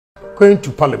going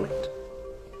to parliament.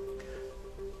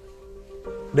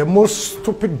 The most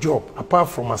stupid job, apart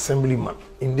from assemblyman,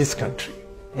 in this country.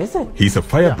 Is it? He's a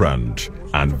firebrand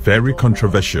and very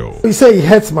controversial. He say he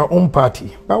hates my own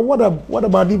party. But what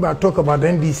about if I talk about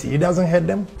NDC? He doesn't hate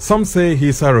them? Some say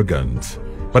he's arrogant.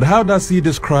 But how does he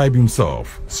describe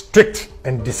himself? Strict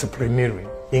and disciplinarian.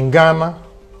 In Ghana,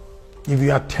 if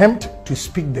you attempt to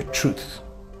speak the truth,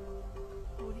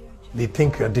 they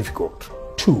think you are difficult.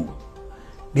 2,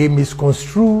 they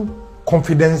misconstrue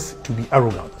confidence to be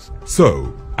arrogance.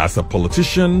 So, as a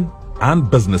politician and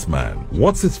businessman,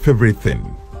 what's his favorite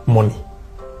thing? Money.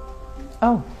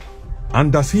 Oh.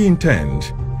 And does he intend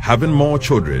having more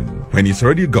children when he's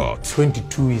already got?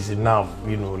 22 is enough,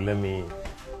 let me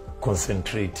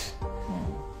concentrate.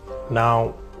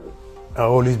 Now, I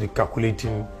always be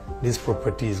calculating this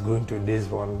property is going to this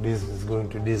one, this is going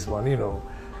to this one,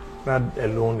 That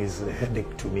alone is a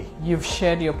headache to me. You've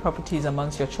shared your properties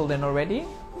amongst your children already?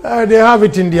 They have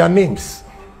it in their names.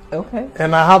 Okay.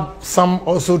 And I have some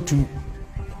also to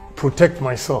protect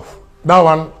myself. That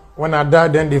one, when I die,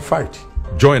 then they fight.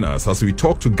 Join us as we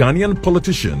talk to Ghanaian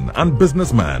politician and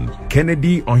businessman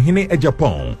Kennedy Ohene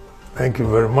Agyapong. Thank you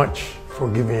very much for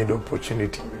giving me the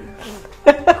opportunity.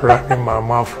 Running my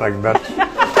mouth like that.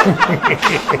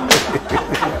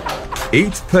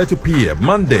 8:30 p.m.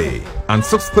 Monday and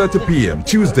 6:30 p.m.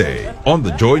 Tuesday on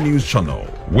the Joy News Channel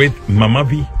with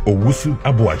Mamavi Owusu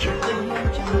Abuaje.